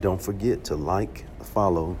Don't forget to like,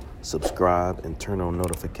 follow, subscribe, and turn on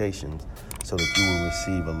notifications so that you will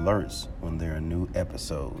receive alerts when there are new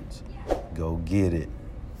episodes. Go get it.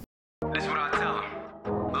 That's what I tell 'em.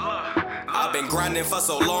 I've been grinding for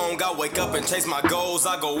so long, I wake up and chase my goals.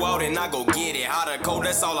 I go out and I go get it. Hot or cold,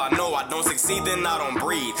 that's all I know. I don't succeed, then I don't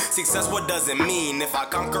breathe. Success, what does it mean? If I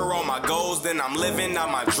conquer all my goals, then I'm living out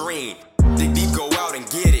my dream. Dig deep, go out and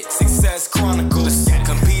get it. Success Chronicles.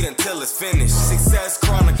 Compete until it's finished. Success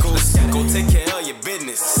Chronicles. Go take care of your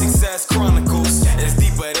business. Success Chronicles. It's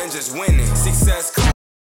deeper than just winning. Success Chronicles.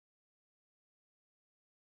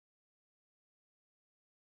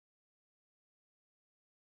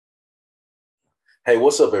 Hey,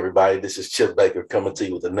 what's up, everybody? This is Chip Baker coming to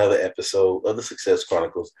you with another episode of the Success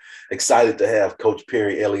Chronicles. Excited to have Coach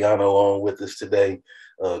Perry Eliano on with us today.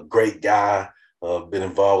 Great guy, been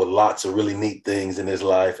involved with lots of really neat things in his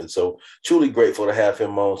life. And so truly grateful to have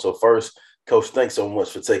him on. So first, Coach, thanks so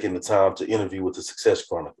much for taking the time to interview with the Success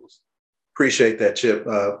Chronicles. Appreciate that, Chip.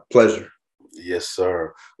 Pleasure. Yes,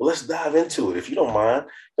 sir. Well, let's dive into it. If you don't mind,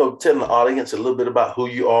 telling the audience a little bit about who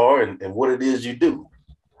you are and what it is you do.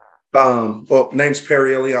 Well, name's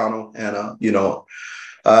Perry Eliano, and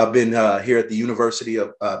I've been here at the University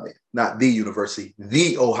of not the university,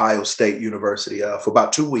 the Ohio State University for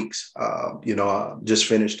about 2 weeks. I just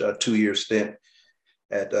finished a 2-year stint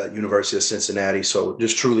at University of Cincinnati, so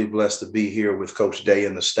just truly blessed to be here with Coach Day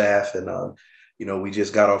and the staff. And we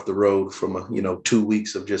just got off the road from 2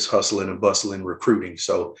 weeks of just hustling and bustling recruiting.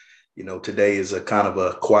 So today is a kind of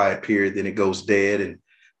a quiet period, then it goes dead, and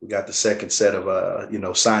we got the second set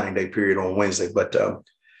of, signing day period on Wednesday. But,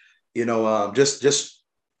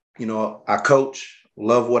 I coach,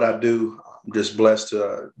 love what I do. I'm just blessed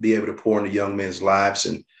to be able to pour into young men's lives.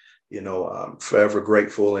 And, I'm forever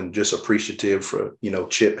grateful and just appreciative for,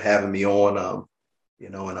 Chip having me on,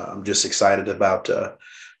 and I'm just excited about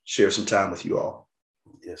share some time with you all.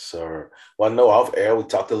 Yes, sir. Well, I know off air, we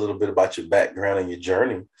talked a little bit about your background and your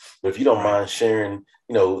journey, but if you don't mind sharing,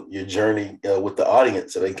 your journey with the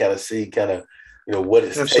audience so they kind of see what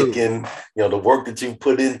it's Absolutely. taken, the work that you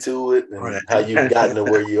put into it and Right. how you've gotten to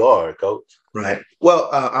where you are, Coach. Right. Well,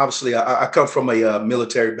 obviously, I come from a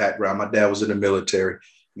military background. My dad was in the military,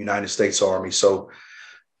 United States Army. So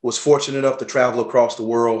was fortunate enough to travel across the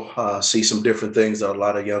world, see some different things that a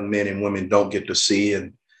lot of young men and women don't get to see.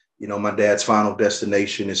 And my dad's final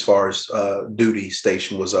destination as far as duty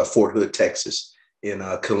station was Fort Hood, Texas, in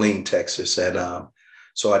Killeen, Texas. And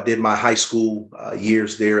so I did my high school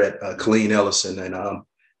years there at Killeen Ellison, and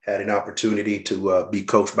had an opportunity to be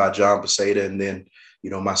coached by John Posada. And then,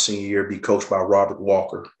 my senior year, be coached by Robert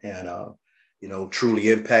Walker. And, truly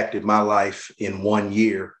impacted my life in 1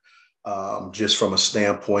 year, just from a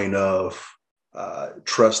standpoint of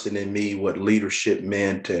trusting in me, what leadership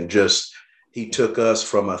meant, and just he took us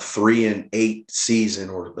from a 3-8 season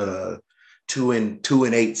or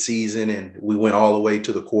 2-8 season, and we went all the way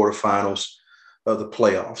to the quarterfinals of the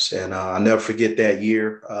playoffs. And I'll never forget that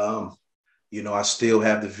year. I still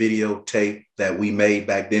have the videotape that we made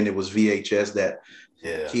back then. It was VHS that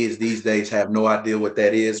kids these days have no idea what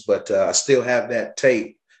that is, but I still have that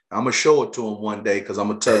tape. I'm going to show it to him one day because I'm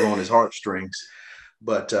going to tug on his heartstrings.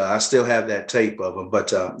 But I still have that tape of him. But,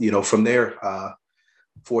 from there,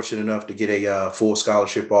 fortunate enough to get a full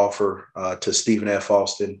scholarship offer to Stephen F.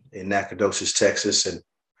 Austin in Nacogdoches, Texas, and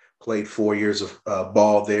played 4 years of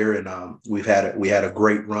ball there. And we had a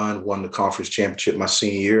great run, won the conference championship my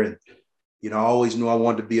senior year. And, I always knew I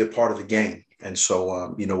wanted to be a part of the game. And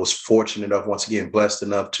so, was fortunate enough, once again, blessed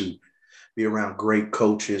enough to be around great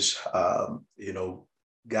coaches,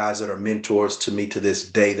 guys that are mentors to me to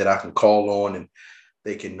this day that I can call on and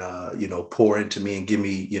they can, pour into me and give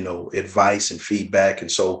me, advice and feedback.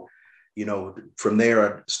 And so, from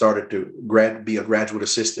there, I started to be a graduate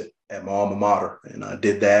assistant at my alma mater. And I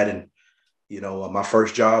did that. And, my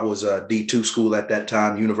first job was a D2 school at that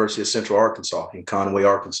time, University of Central Arkansas in Conway,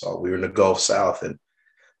 Arkansas. We were in the Gulf South, and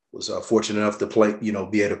was fortunate enough to play,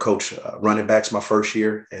 be able to coach running backs my first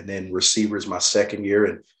year and then receivers my second year.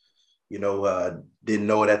 And, didn't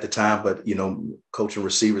know it at the time, but, coaching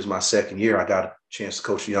receivers my second year, I got a chance to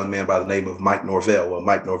coach a young man by the name of Mike Norvell. Well,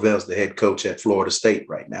 Mike Norvell's the head coach at Florida State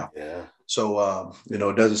right now. Yeah. So,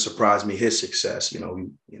 it doesn't surprise me, his success,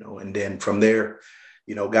 and then from there,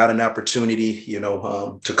 got an opportunity,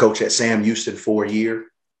 to coach at Sam Houston for a year.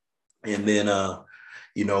 And then,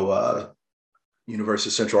 University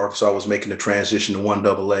of Central Arkansas was making the transition to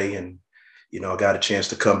 1AA. And, I got a chance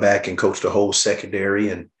to come back and coach the whole secondary.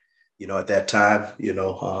 And, at that time,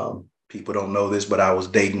 people don't know this, but I was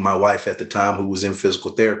dating my wife at the time who was in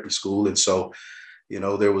physical therapy school. And so,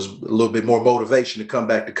 there was a little bit more motivation to come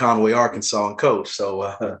back to Conway, Arkansas and coach.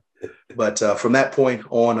 So, but from that point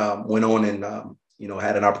on, went on and,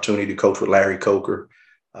 had an opportunity to coach with Larry Coker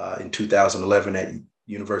in 2011 at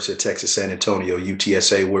University of Texas, San Antonio,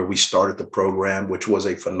 UTSA, where we started the program, which was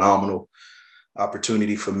a phenomenal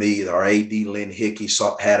opportunity for me. Our AD, Lynn Hickey,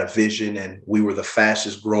 had a vision, and we were the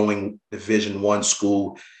fastest growing Division I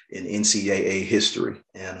school in NCAA history.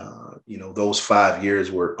 And, those 5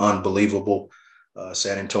 years were unbelievable.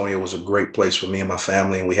 San Antonio was a great place for me and my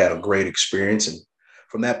family, and we had a great experience. And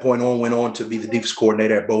from that point on, went on to be the defense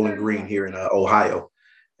coordinator at Bowling Green here in Ohio.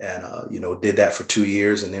 And, did that for 2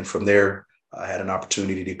 years. And then from there, I had an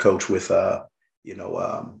opportunity to coach with, for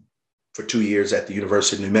 2 years at the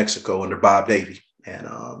University of New Mexico under Bob Davie. And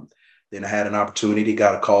then I had an opportunity,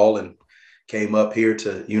 got a call, and came up here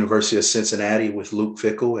to University of Cincinnati with Luke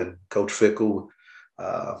Fickell and Coach Fickell.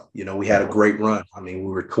 We had a great run. I mean,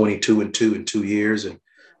 we were 22-2 in 2 years, and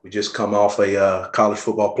we just come off a college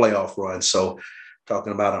football playoff run. So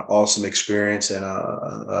talking about an awesome experience and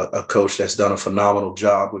a coach that's done a phenomenal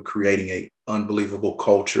job with creating a unbelievable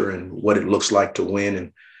culture and what it looks like to win,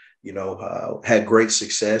 and had great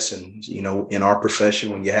success. And, in our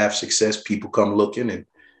profession, when you have success, people come looking. And,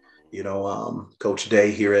 Coach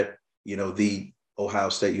Day here at, the Ohio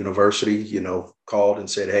State University, called and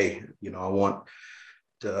said, hey, I want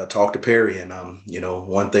to talk to Perry. And,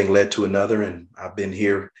 one thing led to another. And I've been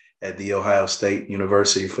here at the Ohio State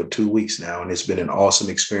University for 2 weeks now. And it's been an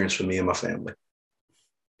awesome experience for me and my family.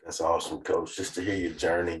 That's awesome, Coach. Just to hear your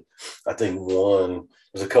journey. I think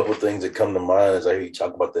there's a couple of things that come to mind as I hear you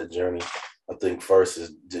talk about that journey. I think first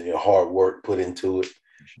is hard work put into it.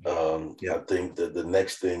 I think that the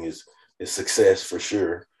next thing is success for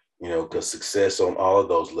sure, because success on all of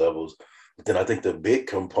those levels. But then I think the big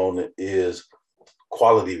component is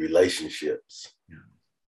quality relationships.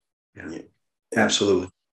 Yeah. Absolutely.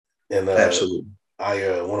 And absolutely.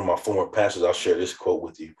 One of my former pastors, I'll share this quote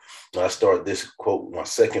with you. I started this quote. My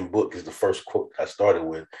second book is the first quote I started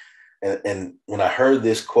with. And when I heard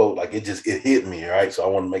this quote, it hit me, right? So I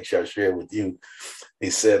want to make sure I share it with you. He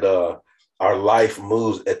said, our life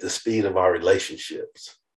moves at the speed of our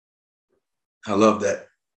relationships. I love that.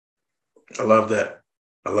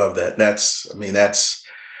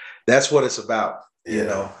 That's what it's about.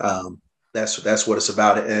 Yeah. That's what it's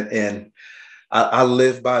about. And I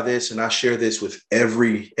live by this, and I share this with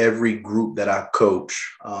every group that I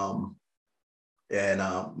coach. And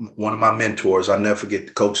one of my mentors, I'll never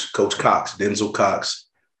forget, Coach Cox, Denzel Cox.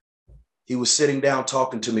 He was sitting down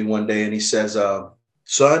talking to me one day, and he says,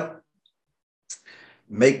 son,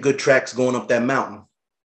 make good tracks going up that mountain,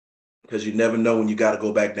 because you never know when you got to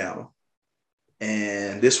go back down.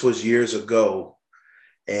 And this was years ago.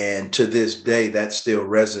 And to this day, that still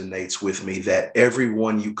resonates with me, that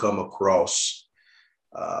everyone you come across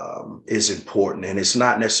is important. And it's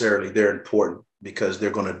not necessarily they're important because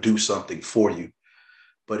they're going to do something for you,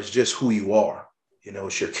 but it's just who you are.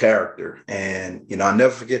 It's your character. And, I'll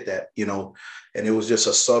never forget that, and it was just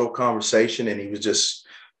a subtle conversation, and he was just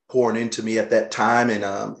pouring into me at that time. And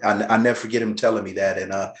I never forget him telling me that.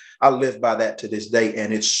 And I live by that to this day.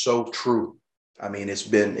 And it's so true. I mean, it's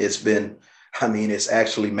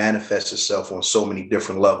actually manifests itself on so many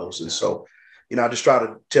different levels. And so, I just try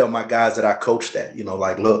to tell my guys that I coach that,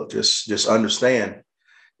 look, just understand,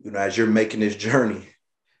 as you're making this journey,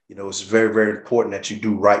 it's very, very important that you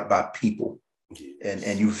do right by people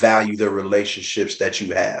and you value the relationships that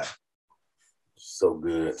you have. So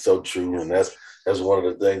good. So true. And that's one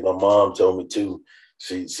of the things my mom told me too.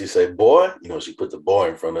 She said, boy, she put the boy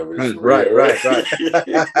in front of it. Right.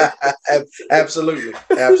 Absolutely.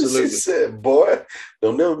 She said, boy,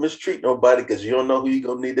 don't never mistreat nobody, because you don't know who you're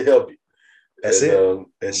going to need to help you. That's it.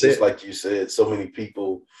 That's just it. Like you said, so many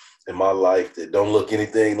people in my life that don't look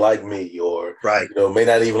anything like me, or, may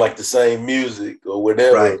not even like the same music or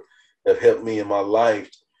whatever, have helped me in my life.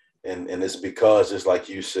 And it's because, just like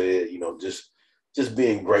you said, just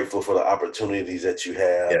being grateful for the opportunities that you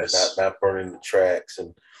have, and not burning the tracks,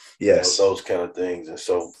 and those kind of things. And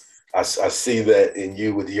so I see that in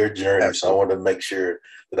you with your journey. Absolutely. So I want to make sure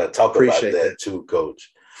that I talk about that too,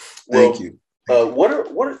 Coach. Thank you. What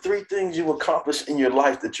are 3 things you accomplished in your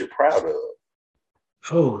life that you're proud of?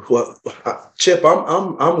 Oh, well, Chip,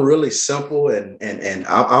 I'm really simple, and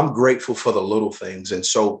I'm grateful for the little things. And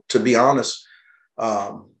so, to be honest,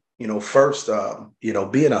 first,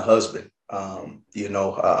 being a husband.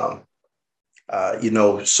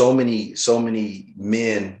 So many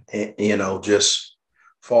men, just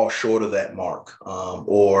fall short of that mark,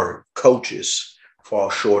 or coaches fall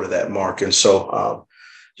short of that mark. And so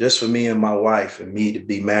just for me and my wife and me to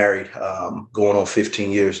be married, going on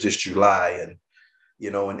 15 years this July, and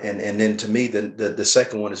and then to me, the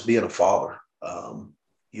second one is being a father.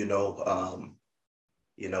 You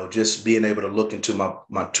know, just being able to look into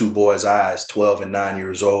my two boys' eyes, 12 and 9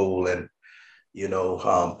 years old, and,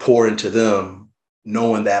 pour into them,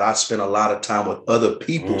 knowing that I spent a lot of time with other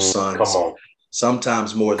people's sons,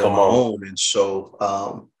 sometimes more than my own. And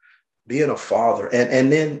so being a father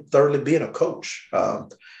and then thirdly, being a coach,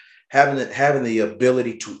 having the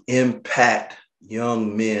ability to impact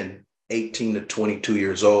young men, 18 to 22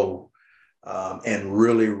 years old, and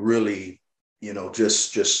really, really,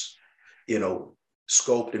 just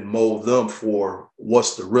sculpt and mold them for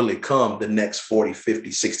what's to really come the next 40, 50,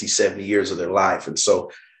 60, 70 years of their life. And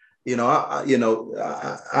so,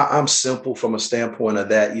 I'm simple from a standpoint of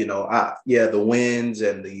that, the wins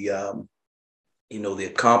and the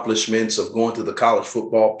accomplishments of going to the college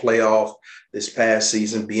football playoff this past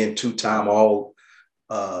season, being two-time all,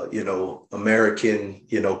 American,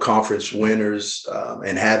 conference winners,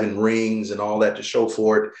 and having rings and all that to show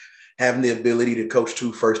for it. Having the ability to coach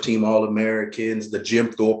two first-team All-Americans, the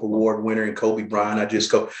Jim Thorpe Award winner and Kobe Bryant. I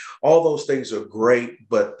just go, all those things are great,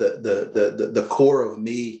 but the core of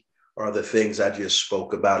me are the things I just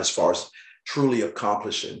spoke about as far as truly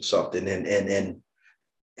accomplishing something and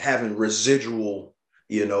having residual,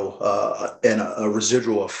 and a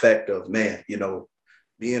residual effect of, man,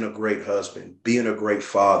 being a great husband, being a great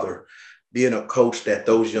father, being a coach that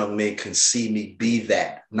those young men can see me be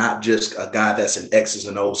that, not just a guy that's an X's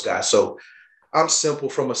and O's guy. So I'm simple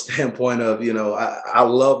from a standpoint of, I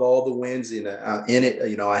love all the wins in it.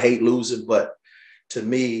 I hate losing, but to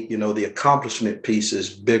me, the accomplishment piece is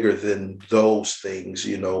bigger than those things,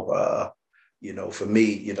 for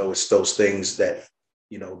me, it's those things that,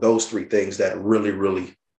 those three things that really,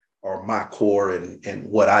 really are my core and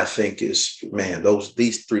what I think is, man,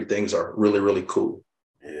 these three things are really, really cool.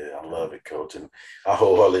 Yeah, I love it, Coach. And I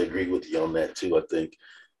wholeheartedly agree with you on that too. I think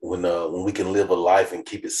when we can live a life and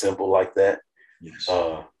keep it simple like that, yes.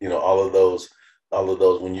 All of those,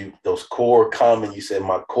 those core common, you said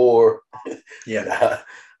my core. Yeah.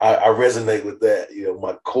 I resonate with that.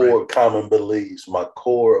 My core common beliefs, my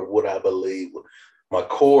core of what I believe, my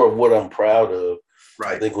core of what I'm proud of.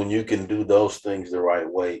 Right. I think when you can do those things the right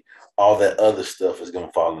way, all that other stuff is going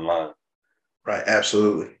to fall in line. Right.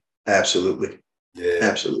 Absolutely. Absolutely. Yeah.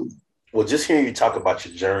 Absolutely. Well, just hearing you talk about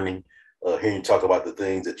your journey, hearing you talk about the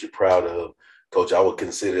things that you're proud of, Coach, I would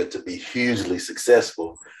consider it to be hugely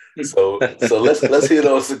successful. So let's hit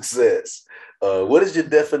on success. What is your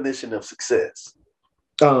definition of success?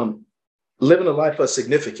 Living a life of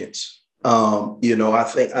significance. I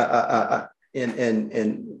think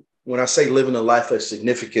and when I say living a life of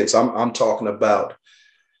significance, I'm talking about,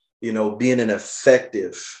 being an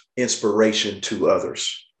effective inspiration to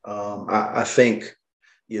others. I think,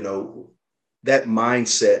 that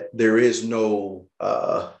mindset, there is no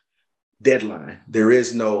deadline. There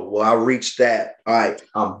is no, well, I reached that. All right,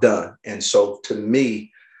 I'm done. And so to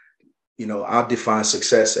me, I define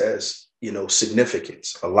success as,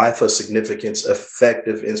 significance, a life of significance,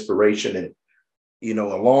 effective inspiration. And,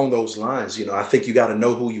 along those lines, I think you got to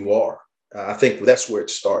know who you are. I think that's where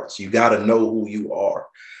it starts. You got to know who you are,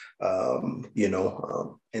 and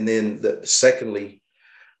then secondly,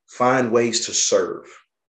 find ways to serve.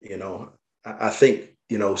 I think,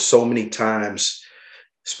 so many times,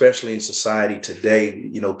 especially in society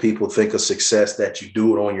today, people think of success that you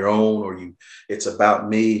do it on your own or it's about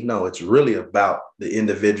me. No, it's really about the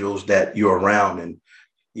individuals that you're around and,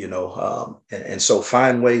 and so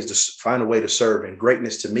find a way to serve. And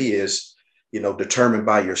greatness to me is, determined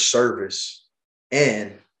by your service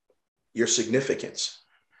and your significance.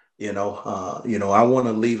 I want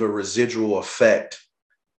to leave a residual effect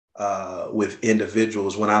with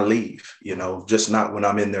individuals when I leave, just not when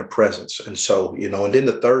I'm in their presence. And so, and then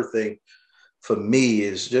the third thing for me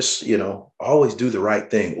is just, always do the right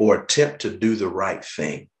thing or attempt to do the right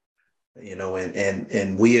thing,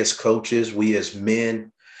 and we as coaches, we as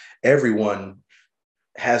men, everyone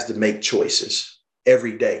has to make choices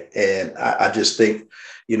every day. And I just think,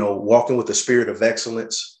 walking with the spirit of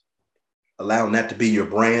excellence, allowing that to be your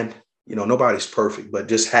brand, nobody's perfect, but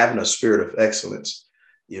just having a spirit of excellence,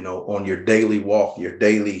 on your daily walk, your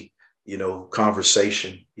daily,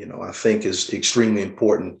 conversation, I think is extremely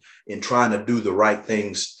important in trying to do the right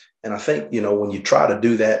things. And I think, when you try to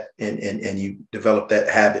do that and you develop that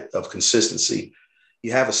habit of consistency,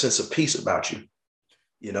 you have a sense of peace about you,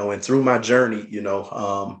 and through my journey,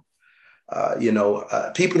 people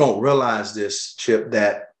don't realize this, Chip,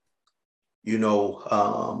 that,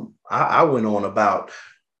 I went on about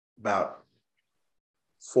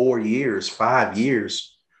 4 years, 5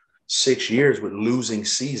 years, 6 years with losing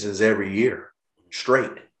seasons every year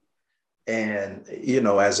straight. And,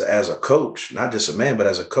 as a coach, not just a man, but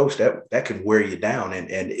as a coach, that can wear you down.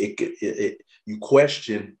 And you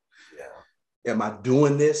question, am I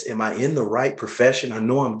doing this? Am I in the right profession? I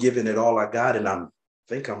know I'm giving it all I got, and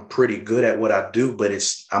think I'm pretty good at what I do, but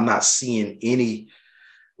I'm not seeing any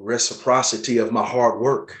reciprocity of my hard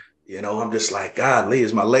work. I'm just like, God, Lee,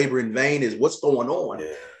 is my labor in vain? Is what's going on?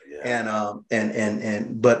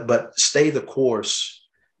 But stay the course.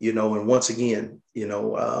 And once again,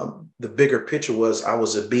 the bigger picture was I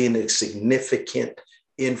was being a significant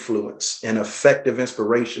influence and effective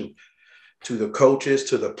inspiration to the coaches,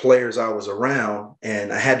 to the players I was around.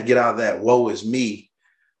 And I had to get out of that woe is me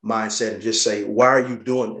mindset and just say, why are you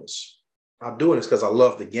doing this? I'm doing this because I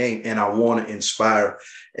love the game and I want to inspire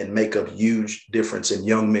and make a huge difference in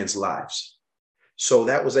young men's lives. So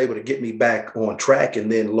that was able to get me back on track.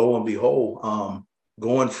 And then lo and behold,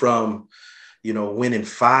 going from winning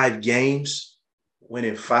 5 games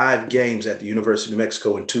at the University of New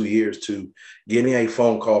Mexico in 2 years to getting a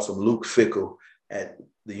phone call from Luke Fickell at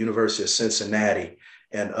the University of Cincinnati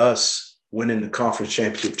and us winning the conference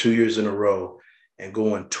championship 2 years in a row and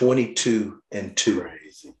going 22-2.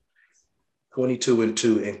 Crazy.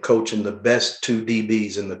 22-2 and coaching the best 2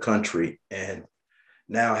 DBs in the country. And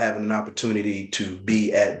now having an opportunity to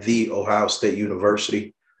be at the Ohio State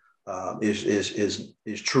University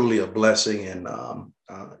is truly a blessing. And,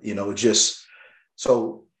 just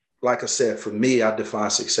so, like I said, for me, I define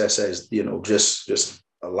success as, just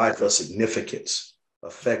a life of significance,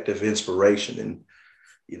 effective inspiration, and,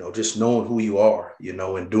 just knowing who you are,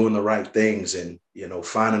 and doing the right things and,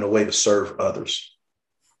 finding a way to serve others.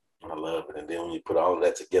 I love it. And then when you put all of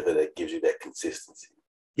that together, that gives you that consistency.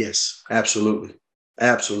 Yes, absolutely.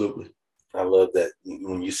 Absolutely. I love that.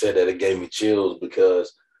 When you said that, it gave me chills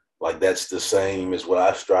because that's the same as what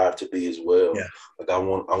I strive to be as well. Yeah. I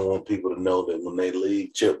want people to know that when they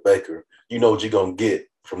leave Chip Baker, you know what you're going to get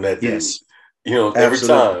from that dude. Yes. Every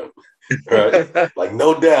time. Right?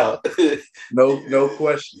 No doubt. No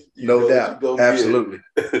question. No doubt. Absolutely.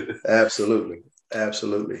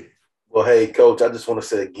 Absolutely. Well, hey, Coach, I just want to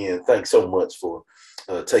say again, thanks so much for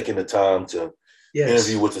taking the time to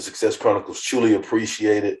interview with the Success Chronicles. Truly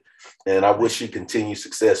appreciate it. And I wish you continued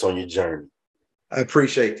success on your journey. I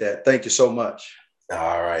appreciate that. Thank you so much.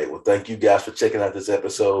 All right. Well, thank you guys for checking out this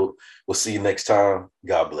episode. We'll see you next time.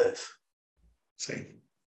 God bless. Same.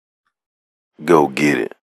 Go get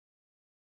it.